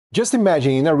Just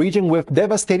imagine, in a region with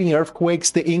devastating earthquakes,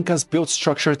 the Incas built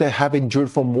structures that have endured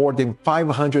for more than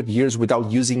 500 years without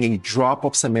using a drop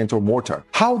of cement or mortar.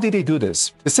 How did they do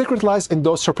this? The secret lies in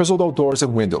those trapezoidal doors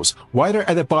and windows, wider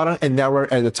at the bottom and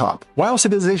narrower at the top. While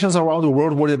civilizations around the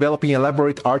world were developing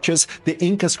elaborate arches, the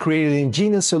Incas created an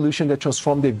ingenious solution that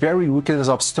transformed the very weakness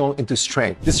of stone into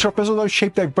strength. This trapezoidal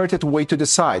shape diverted weight to the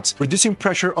sides, reducing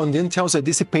pressure on lintels and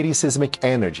dissipating seismic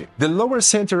energy. The lower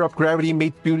center of gravity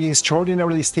made buildings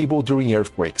extraordinarily stable during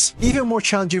earthquakes. Even more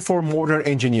challenging for modern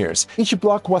engineers. Each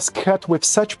block was cut with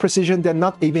such precision that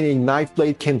not even a knife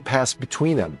blade can pass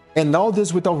between them. And all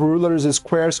this without rulers,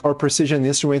 squares, or precision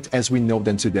instruments as we know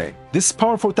them today. This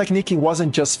powerful technique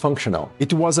wasn't just functional,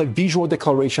 it was a visual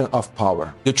declaration of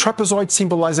power. The trapezoid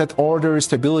symbolized order,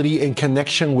 stability, and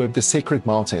connection with the sacred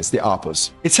mountains, the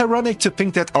Apus. It's ironic to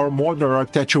think that our modern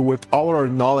architecture, with all our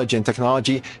knowledge and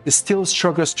technology, still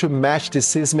struggles to match the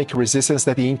seismic resistance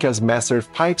that the Incas mastered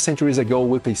 5 centuries ago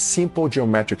with a simple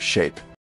geometric shape.